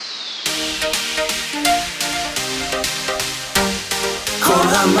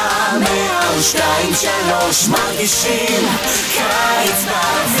רמה 102.3 מרגישים קיץ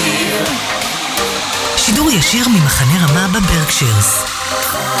באוויר. שידור ישיר ממחנה רמה בברקשירס.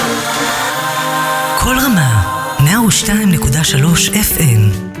 כל רמה 102.3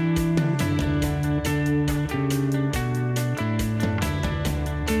 FM.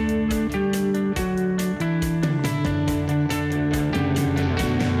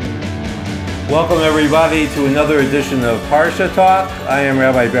 Welcome everybody to another edition of Parsha Talk. I am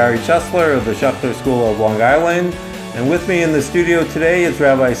Rabbi Barry Chesler of the Schechter School of Long Island, and with me in the studio today is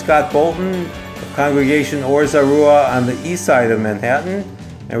Rabbi Scott Bolton of Congregation Or Zarua on the east side of Manhattan,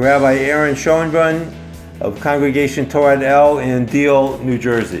 and Rabbi Aaron Schoenbrunn of Congregation Torah El in Deal, New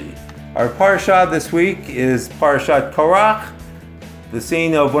Jersey. Our Parsha this week is Parshat Korach, the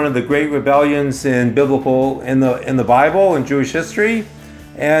scene of one of the great rebellions in the Bible in Jewish history.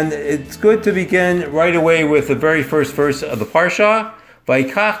 And it's good to begin right away with the very first verse of the Parsha.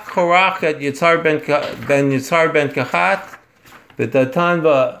 Vaikach Korach et Yitzhar ben Kahat v'Datan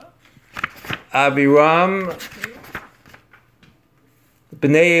v'Abiram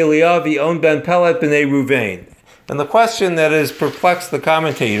b'nei Eliyav v'on ben Pelet b'nei Ruvain. And the question that has perplexed the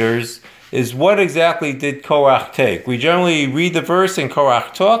commentators is, what exactly did Korach take? We generally read the verse and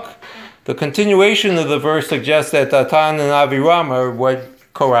Korach took. The continuation of the verse suggests that Datan and Abiram are what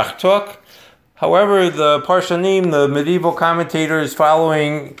Korach took. However, the Parshanim, the medieval commentators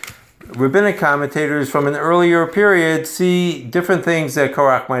following rabbinic commentators from an earlier period, see different things that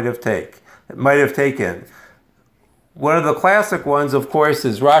Korach might have taken. One of the classic ones, of course,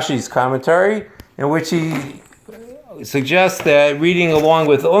 is Rashi's commentary, in which he suggests that, reading along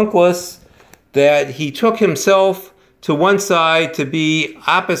with Onkelos, that he took himself to one side to be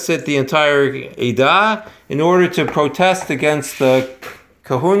opposite the entire Edah in order to protest against the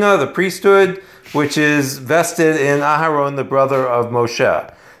Kahuna, the priesthood, which is vested in Aharon, the brother of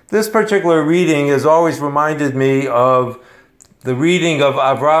Moshe. This particular reading has always reminded me of the reading of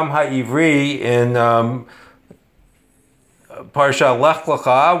Avram HaIvri in Parsha Lech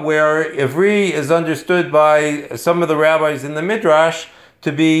Lecha, where Ivri is understood by some of the rabbis in the Midrash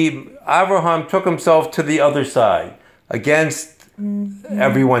to be Avraham took himself to the other side against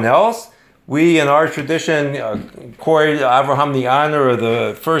everyone else. We, in our tradition, accord Avraham the honor of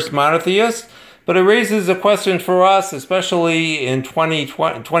the first monotheist, but it raises a question for us, especially in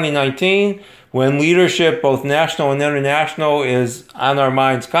 2019, when leadership, both national and international, is on our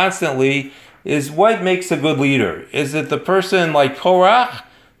minds constantly, is what makes a good leader? Is it the person like Korach,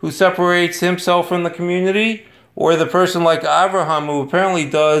 who separates himself from the community, or the person like Avraham, who apparently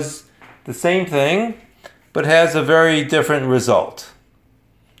does the same thing, but has a very different result?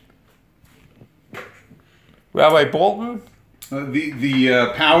 Rabbi Bolton?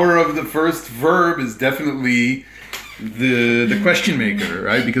 The power of the first verb is definitely the question maker,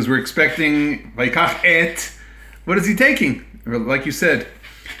 right? Because we're expecting Vaikach et. What is he taking? Like you said.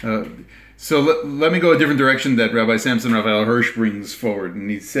 So let me go a different direction that Rabbi Samson Raphael Hirsch brings forward. And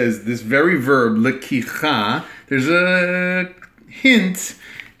he says this very verb, lekicha, there's a hint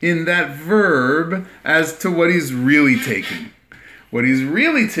in that verb as to what he's really taking. What he's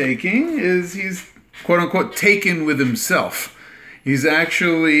really taking is he's quote-unquote taken with himself. He's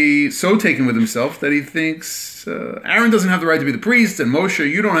actually so taken with himself that he thinks Aaron doesn't have the right to be the priest, and Moshe,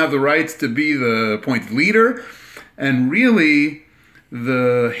 you don't have the right to be the appointed leader. And really,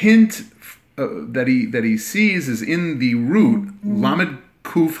 the hint that he sees is in the root, Lamed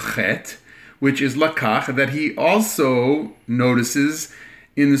Kuf Chet, which is Lakach, that he also notices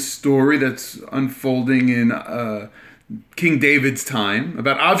in the story that's unfolding in King David's time,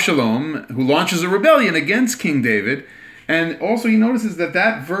 about Avshalom, who launches a rebellion against King David. And also he notices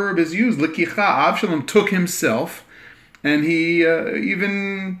that verb is used, Lekicha. Avshalom took himself, and he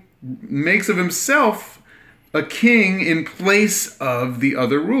even makes of himself a king in place of the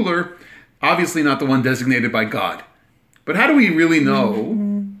other ruler, obviously not the one designated by God. But how do we really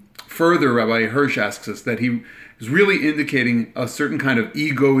know? Further, Rabbi Hirsch asks us that he is really indicating a certain kind of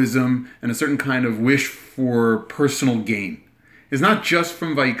egoism and a certain kind of wish for personal gain. It's not just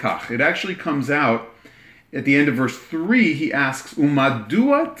from Vaikach. It actually comes out at the end of verse 3. He asks,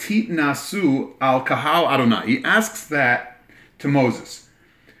 Umadua titnasu al kahal Adonai. He asks that to Moses.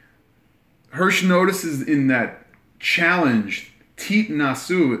 Hirsch notices in that challenge,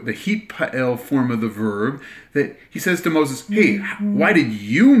 titnasu, the hitpael form of the verb, that he says to Moses, hey, why did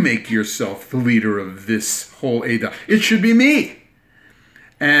you make yourself the leader of this whole Edah? It should be me.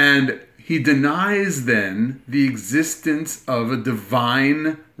 And he denies then the existence of a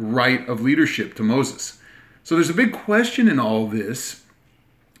divine right of leadership to Moses. So there's a big question in all this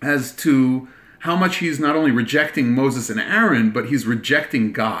as to how much he's not only rejecting Moses and Aaron, but he's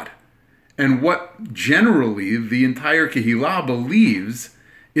rejecting God. And what generally the entire Kehillah believes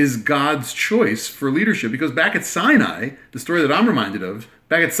is God's choice for leadership. Because back at Sinai, the story that I'm reminded of,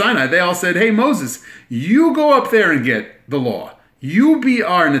 back at Sinai, they all said, hey, Moses, you go up there and get the law. You be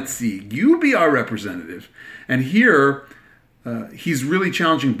our Netzig. You be our representative. And here, he's really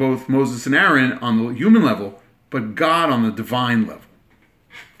challenging both Moses and Aaron on the human level, but God on the divine level.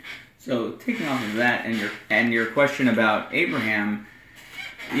 So taking off of that and your question about Abraham,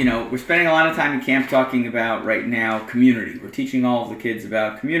 we're spending a lot of time in camp talking about right now community. We're teaching all of the kids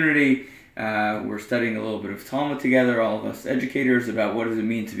about community. We're studying a little bit of Talmud together, all of us educators, about what does it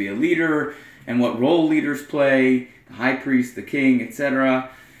mean to be a leader and what role leaders play, the high priest, the king, etc.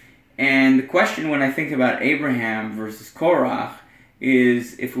 And the question when I think about Abraham versus Korach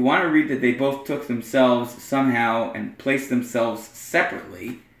is if we want to read that they both took themselves somehow and placed themselves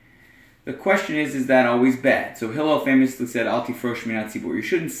separately, the question is that always bad? So Hillel famously said, Al tifrosh min hatzibur. You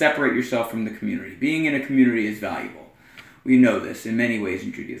shouldn't separate yourself from the community. Being in a community is valuable. We know this in many ways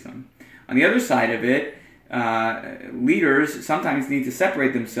in Judaism. On the other side of it, leaders sometimes need to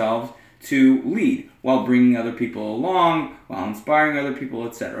separate themselves to lead while bringing other people along, while inspiring other people,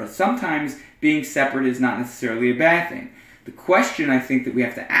 etc. Sometimes being separate is not necessarily a bad thing. The question I think that we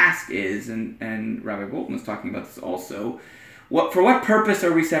have to ask is, and Rabbi Bolton was talking about this also, for what purpose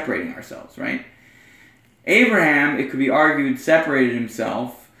are we separating ourselves, right? Abraham, it could be argued, separated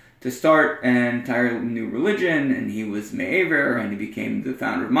himself to start an entire new religion, and he was Me'aver, and he became the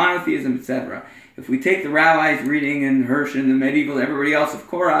founder of monotheism, etc. If we take the rabbis reading and Hirsch and the medieval, everybody else of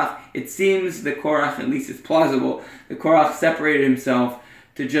Korach, it seems that Korach, at least it's plausible, that Korach separated himself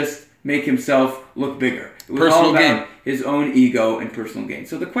to just make himself look bigger. It was personal all about gain. His own ego and personal gain.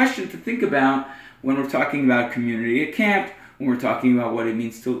 So the question to think about when we're talking about community at camp, when we're talking about what it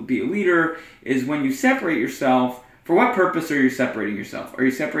means to be a leader, is when you separate yourself, for what purpose are you separating yourself? Are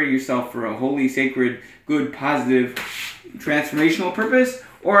you separating yourself for a holy, sacred, good, positive, transformational purpose?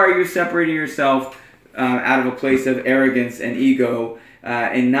 Or are you separating yourself out of a place of arrogance and ego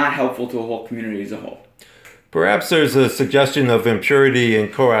and not helpful to a whole community as a whole? Perhaps there's a suggestion of impurity in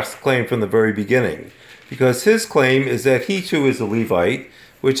Korach's claim from the very beginning, because his claim is that he too is a Levite,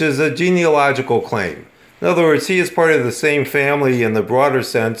 which is a genealogical claim. In other words, he is part of the same family in the broader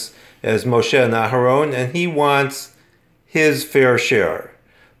sense as Moshe and Aharon, and he wants his fair share.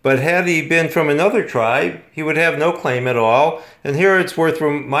 But had he been from another tribe, he would have no claim at all. And here it's worth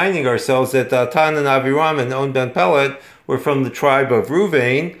reminding ourselves that Datan and Aviram and On ben Pelet were from the tribe of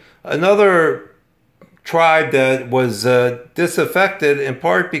Ruvain, another tribe that was disaffected in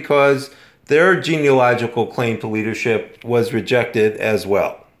part because their genealogical claim to leadership was rejected as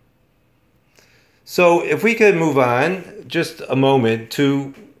well. So if we could move on just a moment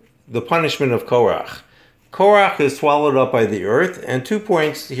to the punishment of Korach. Korach is swallowed up by the earth, and 2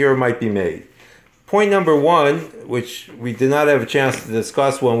 points here might be made. Point number one, which we did not have a chance to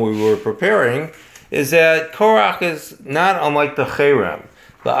discuss when we were preparing, is that Korach is not unlike the Cherem,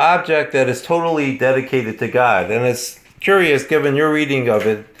 the object that is totally dedicated to God. And it's curious, given your reading of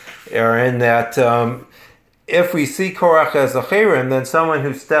it, Aaron, that if we see Korach as a Cherem, then someone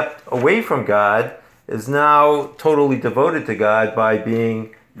who stepped away from God is now totally devoted to God by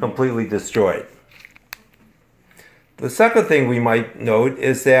being completely destroyed. The second thing we might note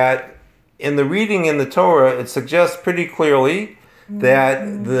is that in the reading in the Torah, it suggests pretty clearly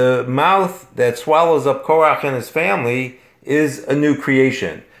that the mouth that swallows up Korach and his family is a new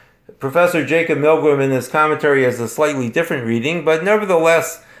creation. Professor Jacob Milgram in his commentary has a slightly different reading, but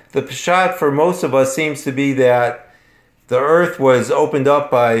nevertheless, the Peshat for most of us seems to be that the earth was opened up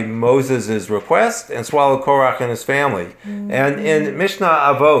by Moses' request and swallowed Korach and his family. And in Mishnah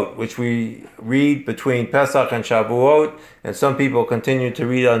Avot, which we read between Pesach and Shavuot, and some people continue to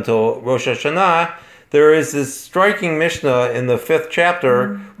read until Rosh Hashanah, there is this striking Mishnah in the 5th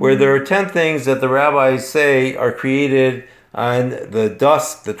chapter where there are 10 things that the rabbis say are created on the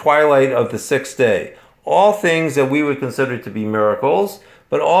dusk, the twilight of the 6th day. All things that we would consider to be miracles,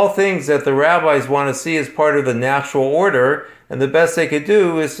 but all things that the rabbis want to see as part of the natural order, and the best they could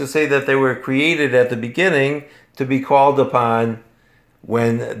do is to say that they were created at the beginning to be called upon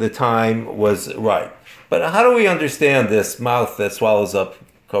when the time was right. But how do we understand this mouth that swallows up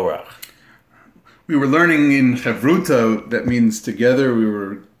Korach? We were learning in Chavruta, that means together. We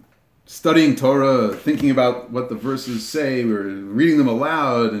were studying Torah, thinking about what the verses say. We were reading them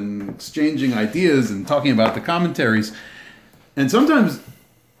aloud and exchanging ideas and talking about the commentaries. And sometimes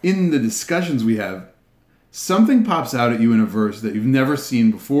in the discussions we have, something pops out at you in a verse that you've never seen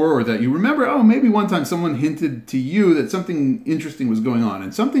before, or that you remember, oh, maybe one time someone hinted to you that something interesting was going on.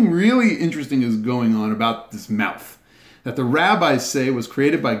 And something really interesting is going on about this mouth that the rabbis say was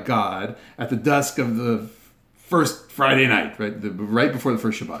created by God at the dusk of the first Friday night, right before the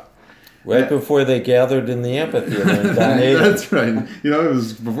first Shabbat. Right before they gathered in the amphitheater in Gan Eden. That's right. It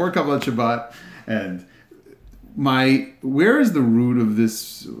was before Kabbalat Shabbat. And where is the root of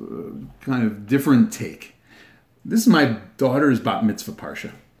this kind of different take? This is my daughter's bat mitzvah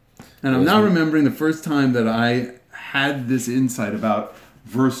parsha. And I'm now remembering the first time that I had this insight about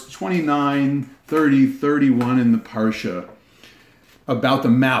verse 29, 30, 31 in the parsha, about the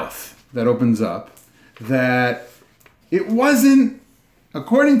mouth that opens up, that it wasn't,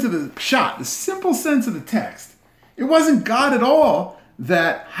 according to the pshat, the simple sense of the text, it wasn't God at all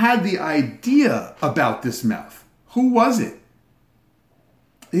that had the idea about this mouth. Who was it?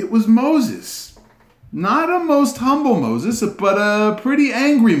 It was Moses. Not a most humble Moses, but a pretty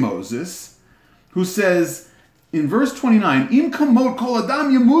angry Moses, who says in verse 29, Im kamot kol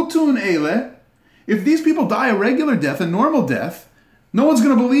adam yamutun ele, if these people die a regular death, a normal death, no one's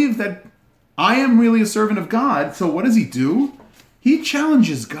going to believe that I am really a servant of God. So what does he do? He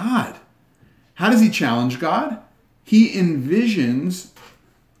challenges God. How does he challenge God? He envisions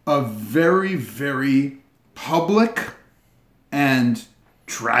a very, very public and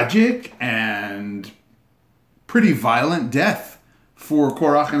tragic and pretty violent death for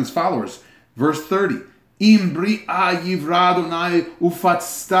Korach and his followers. Verse 30. Im bri'a yivra Adonai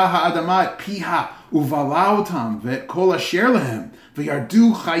ufatzta ha'adama et piha uvala otam ve'et kol asher lehem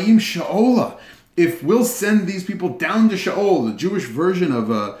ve'yardu chayim sha'ola. If we'll send these people down to Sheol, the Jewish version of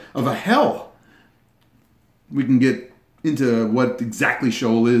a hell, we can get into what exactly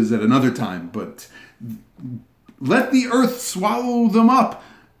Sheol is at another time, but let the earth swallow them up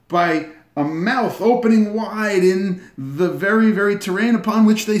by a mouth opening wide in the very, very terrain upon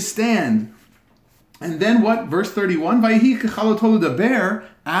which they stand. And then what? Verse 31, Vayhi kechalotolu daber,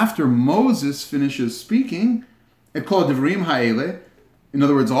 after Moses finishes speaking, et kol divrim ha'ele, in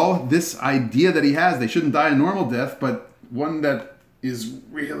other words, all this idea that he has, they shouldn't die a normal death, but one that is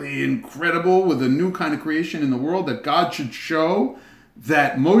really incredible with a new kind of creation in the world, that God should show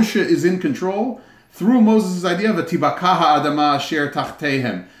that Moshe is in control. Through Moses' idea of a tibakaha adama asher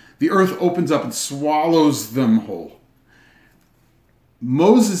tachtehem, the earth opens up and swallows them whole.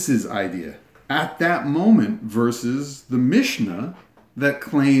 Moses' idea at that moment versus the Mishnah that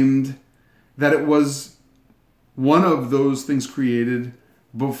claimed that it was one of those things created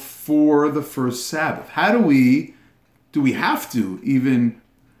before the first Sabbath. How do we have to even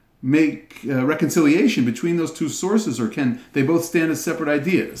make reconciliation between those two sources, or can they both stand as separate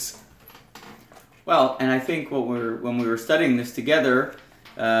ideas? Well, and I think when we were studying this together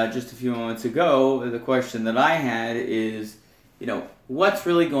just a few moments ago, the question that I had is, what's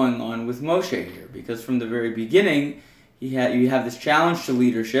really going on with Moshe here? Because from the very beginning, you have this challenge to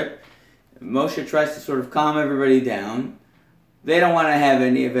leadership. Moshe tries to sort of calm everybody down. They don't want to have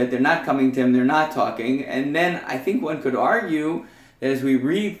any of it. They're not coming to him. They're not talking. And then I think one could argue that as we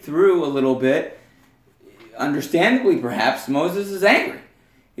read through a little bit, understandably perhaps, Moses is angry.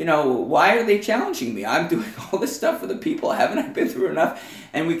 Why are they challenging me? I'm doing all this stuff for the people. Haven't I been through enough?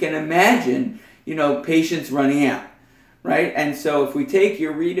 And we can imagine, patience running out, right? And so if we take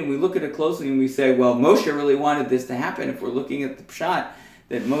your read and we look at it closely and we say, well, Moshe really wanted this to happen, if we're looking at the pshat,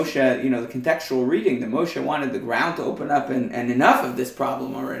 that Moshe, the contextual reading, that Moshe wanted the ground to open up and enough of this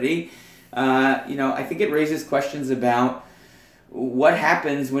problem already, I think it raises questions about what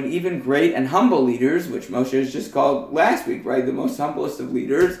happens when even great and humble leaders, which Moshe has just called last week, right, the most humblest of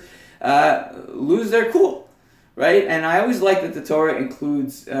leaders, lose their cool, right? And I always like that the Torah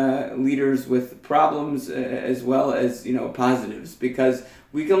includes leaders with problems as well as, positives, because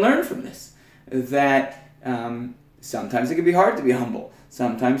we can learn from this, that sometimes it can be hard to be humble.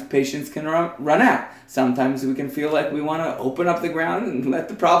 Sometimes patience can run out. Sometimes we can feel like we want to open up the ground and let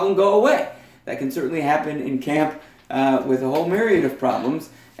the problem go away. That can certainly happen in camp with a whole myriad of problems.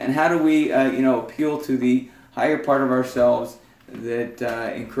 And how do we, appeal to the higher part of ourselves that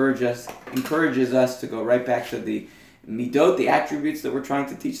encourages us to go right back to the midot, the attributes that we're trying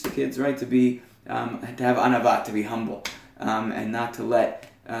to teach the kids, right? To have anavat, to be humble, and not to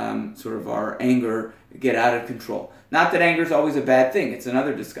let sort of our anger get out of control. Not that anger is always a bad thing, it's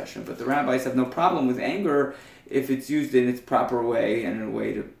another discussion, but the rabbis have no problem with anger if it's used in its proper way and in a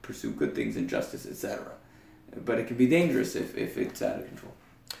way to pursue good things and justice, etc. But it can be dangerous if it's out of control.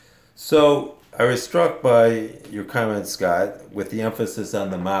 So I was struck by your comment, Scott, with the emphasis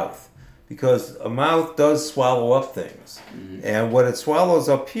on the mouth, because a mouth does swallow up things. And what it swallows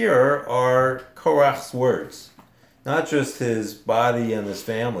up here are Korach's words, not just his body and his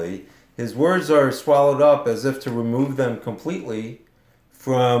family. His words are swallowed up as if to remove them completely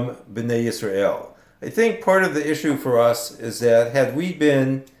from Bnei Yisrael. I think part of the issue for us is that had we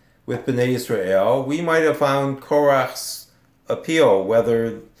been with Bnei Yisrael, we might have found Korach's appeal,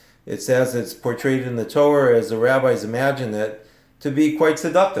 whether it's as it's portrayed in the Torah, as the rabbis imagine it, to be quite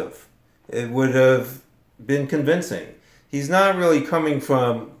seductive. It would have been convincing. He's not really coming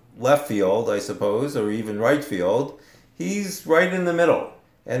from left field, I suppose, or even right field. He's right in the middle.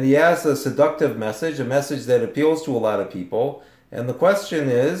 And he has a seductive message, a message that appeals to a lot of people. And the question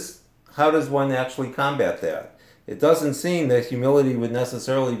is, how does one actually combat that? It doesn't seem that humility would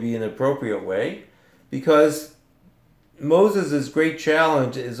necessarily be an appropriate way, because Moses' great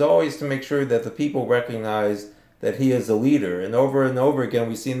challenge is always to make sure that the people recognize that he is a leader. And over again,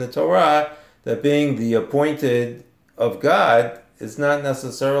 we see in the Torah that being the appointed of God is not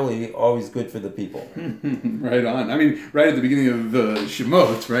necessarily always good for the people. Right on. I mean, right at the beginning of the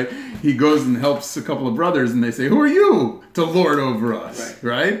Shemot, right? He goes and helps a couple of brothers, and they say, "Who are you to lord over us?"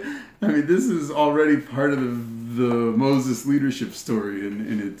 Right? I mean, this is already part of the Moses leadership story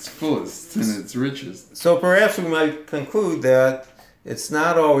in its fullest and its richest. So perhaps we might conclude that it's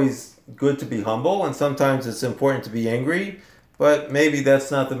not always good to be humble, and sometimes it's important to be angry, but maybe that's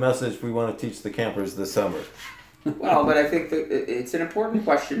not the message we want to teach the campers this summer. Well, but I think that it's an important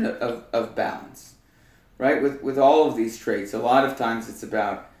question of balance, right? With all of these traits, a lot of times it's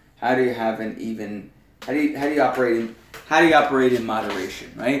about how do you have an even, how do you operate in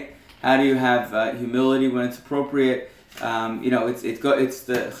moderation, right? How do you have humility when it's appropriate? It's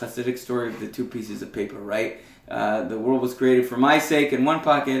the Hasidic story of the two pieces of paper, right? The world was created for my sake in one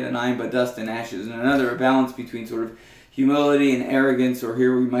pocket, and I am but dust and ashes in another. A balance between sort of humility and arrogance, or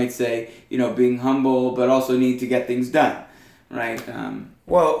here we might say, being humble, but also need to get things done, right?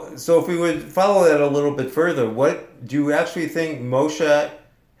 Well, so if we would follow that a little bit further, what do you actually think Moshe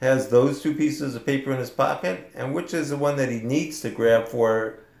has those two pieces of paper in his pocket, and which is the one that he needs to grab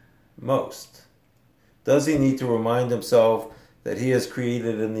for most? Does he need to remind himself that he is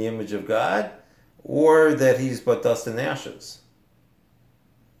created in the image of God, or that he's but dust and ashes?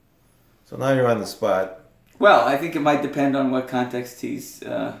 So now you're on the spot. Well, I think it might depend on what context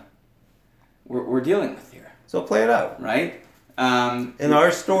we're dealing with here. So play it out, right? In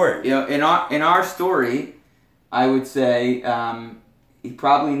our story, in our story, I would say he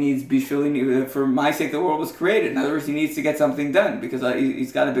probably needs bishvili, for my sake the world was created. In other words, he needs to get something done because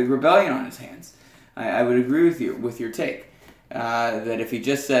he's got a big rebellion on his hands. I would agree with your take that if he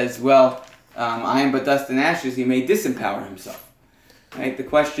just says, "Well, I am but dust and ashes," he may disempower himself. Right? The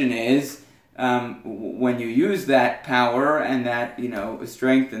question is, when you use that power and that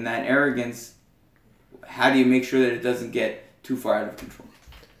strength and that arrogance, how do you make sure that it doesn't get too far out of control?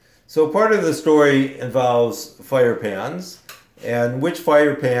 So part of the story involves fire pans, and which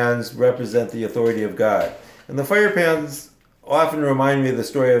fire pans represent the authority of God. And the fire pans often remind me of the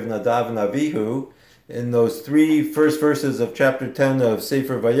story of Nadav and Avihu in those 3 first verses of chapter 10 of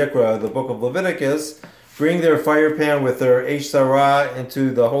Sefer Vayikra, the book of Leviticus. Bring their fire pan with their Eish Sarah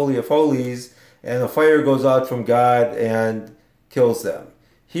into the Holy of Holies, and the fire goes out from God and kills them.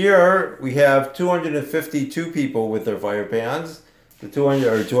 Here we have 252 people with their fire pans, the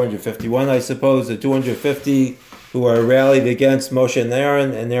 251, I suppose, the 250 who are rallied against Moshe and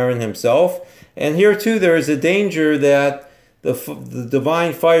Aaron himself. And here too there is a danger that the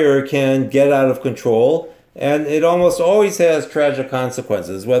divine fire can get out of control, and it almost always has tragic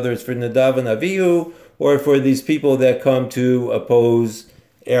consequences, whether it's for Nadav and Avihu or for these people that come to oppose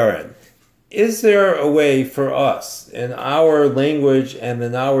Aaron. Is there a way for us in our language and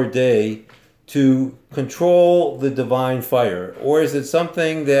in our day to control the divine fire? Or is it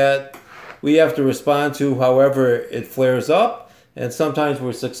something that we have to respond to however it flares up, and sometimes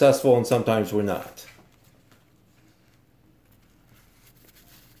we're successful and sometimes we're not?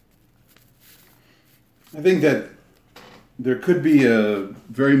 I think that there could be a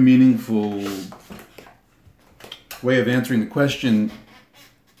very meaningful way of answering the question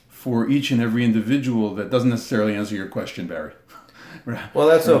for each and every individual that doesn't necessarily answer your question, Barry. Well,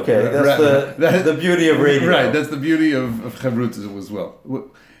 that's okay. That's the beauty of radio. Right, that's the beauty of Chavrut as well.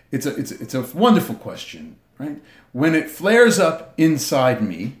 It's a wonderful question, right? When it flares up inside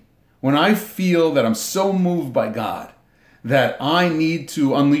me, when I feel that I'm so moved by God that I need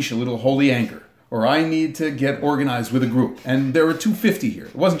to unleash a little holy anger, or I need to get organized with a group, and there were 250 here.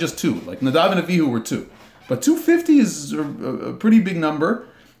 It wasn't just 2, like Nadav and Avihu were 2. But 250 is a pretty big number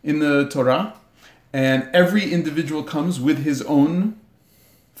in the Torah, and every individual comes with his own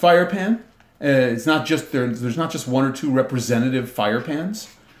fire pan. It's not just there's not just one or two representative fire pans.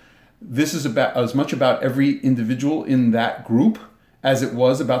 This is about as much about every individual in that group as it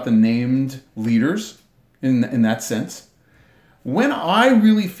was about the named leaders in that sense. When I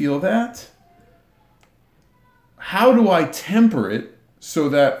really feel that, how do I temper it so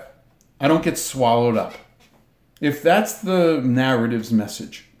that I don't get swallowed up? If that's the narrative's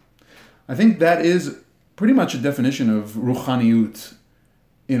message, I think that is pretty much a definition of ruchaniyut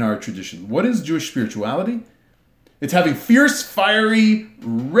in our tradition. What is Jewish spirituality? It's having fierce, fiery,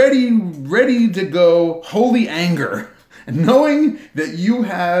 ready to go, holy anger. And knowing that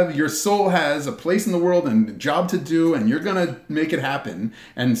your soul has a place in the world and a job to do, and you're going to make it happen.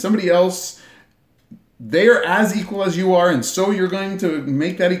 And somebody else, they're as equal as you are, and so you're going to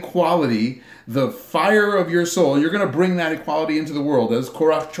make that equality the fire of your soul. You're going to bring that equality into the world, as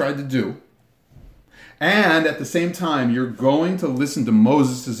Korach tried to do. And at the same time, you're going to listen to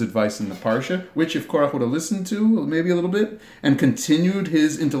Moses' advice in the Parsha, which if Korach would have listened to maybe a little bit and continued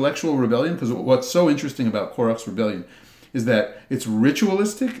his intellectual rebellion, because what's so interesting about Korach's rebellion is that it's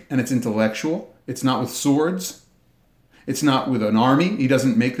ritualistic and it's intellectual. It's not with swords. It's not with an army. He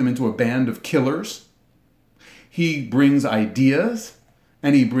doesn't make them into a band of killers. He brings ideas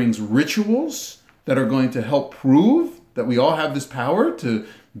and he brings rituals that are going to help prove that we all have this power to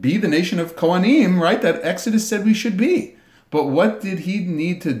be the nation of Kohanim, right? That Exodus said we should be. But what did he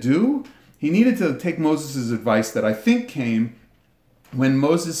need to do? He needed to take Moses' advice that I think came when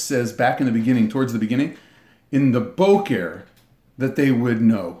Moses says back in the beginning, towards the beginning, in the Boker, that they would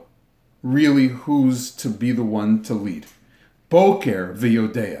know really who's to be the one to lead. Boker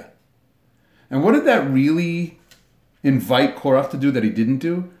v'yodea. And what did that really invite Korach to do that he didn't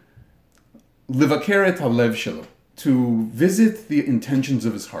do? Livakeret halev shelo. To visit the intentions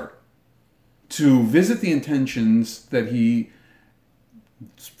of his heart. To visit the intentions that he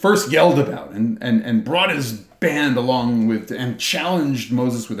first yelled about and brought his band along with and challenged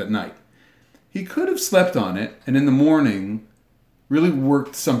Moses with at night. He could have slept on it and in the morning really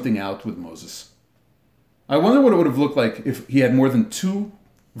worked something out with Moses. I wonder what it would have looked like if he had more than 2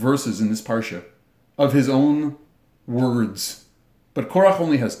 verses in this parsha of his own words. But Korach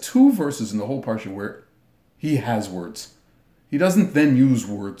only has 2 verses in the whole parsha where he has words. He doesn't then use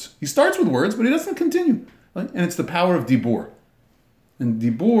words. He starts with words, but he doesn't continue. Right? And it's the power of Dibur. And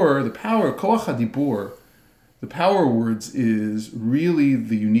Dibur, the power, Koach HaDibur, the power of words is really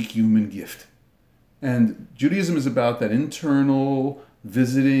the unique human gift. And Judaism is about that internal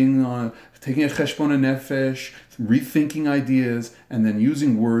visiting, taking a cheshbon nefesh, rethinking ideas, and then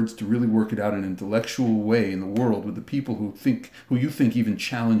using words to really work it out in an intellectual way in the world with the people who you think even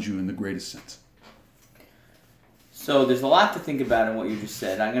challenge you in the greatest sense. So there's a lot to think about in what you just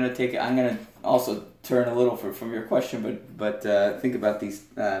said. I'm gonna also turn a little from your question, but think about these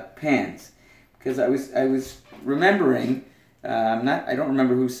pans, because I was remembering. I don't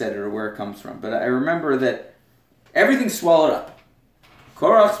remember who said it or where it comes from, but I remember that everything's swallowed up.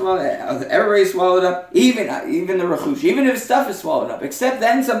 Korach swallowed up. Everybody swallowed up. Even the Rechush, even if stuff is swallowed up. Except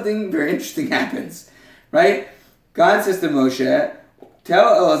then something very interesting happens, right? God says to Moshe,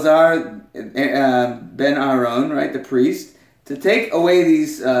 tell Elazar ben Aaron, right, the priest, to take away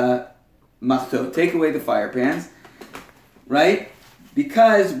these machtot, take away the fire pans, right?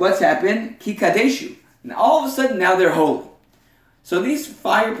 Because what's happened? Ki kadeshu. And all of a sudden now they're holy. So these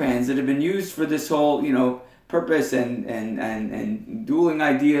fire pans that have been used for this whole, purpose and dueling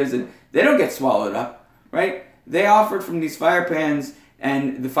ideas, and they don't get swallowed up, right? They offered from these fire pans,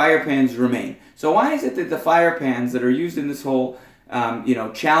 and the fire pans remain. So why is it that the fire pans that are used in this whole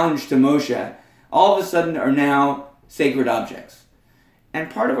challenge to Moshe, all of a sudden are now sacred objects? And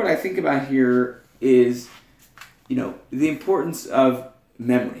part of what I think about here is, the importance of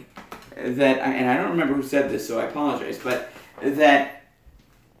memory. And I don't remember who said this, so I apologize, but that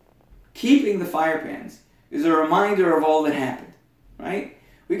keeping the fire pans is a reminder of all that happened, right?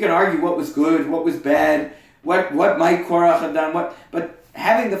 We can argue what was good, what was bad, what might Korach have done, but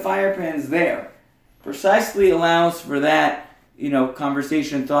having the fire pans there precisely allows for that,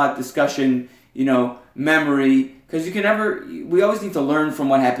 conversation, thought, discussion, memory, because we always need to learn from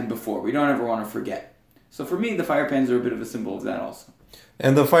what happened before. We don't ever want to forget. So for me, the fire pans are a bit of a symbol of that also.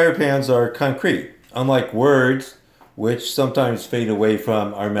 And the fire pans are concrete, unlike words, which sometimes fade away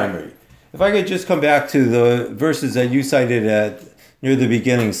from our memory. If I could just come back to the verses that you cited near the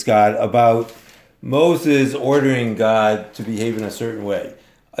beginning, Scott, about Moses ordering God to behave in a certain way.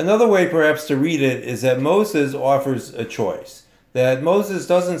 Another way perhaps to read it is that Moses offers a choice. That Moses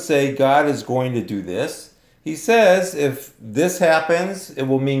doesn't say God is going to do this. He says if this happens, it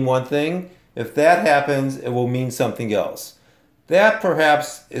will mean one thing. If that happens, it will mean something else. That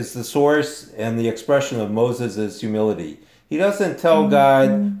perhaps is the source and the expression of Moses' humility. He doesn't tell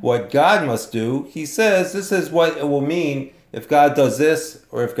God what God must do. He says this is what it will mean if God does this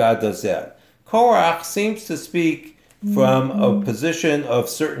or if God does that. Korach seems to speak from a position of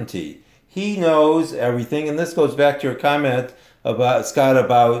certainty. He knows everything, and this goes back to your comment about Scott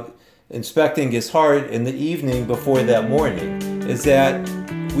about inspecting his heart in the evening before that morning, is that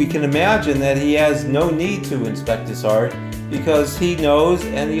we can imagine that he has no need to inspect his heart because he knows,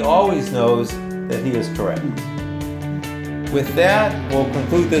 and he always knows, that he is correct. With that, we'll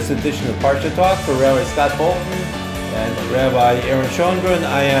conclude this edition of Parsha Talk. For Rabbi Scott Bolton and Rabbi Aaron Schongren,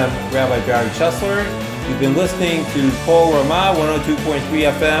 I am Rabbi Barry Chesler. You've been listening to Kol Ramah 102.3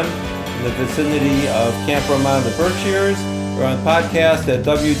 FM in the vicinity of Camp Ramah in the Berkshires. We're on podcast at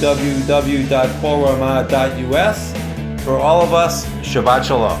www.kolramah.us. For all of us, Shabbat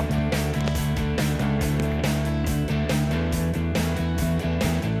Shalom.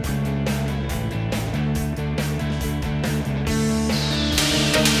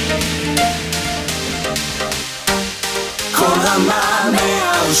 כל רמה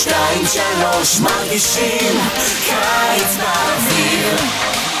 102.3 מרגישים קיץ באוויר.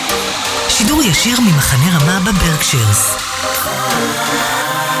 שידור ישיר ממחנה רמה בברקשירס.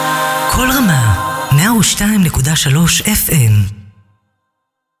 כל רמה 102.3 FM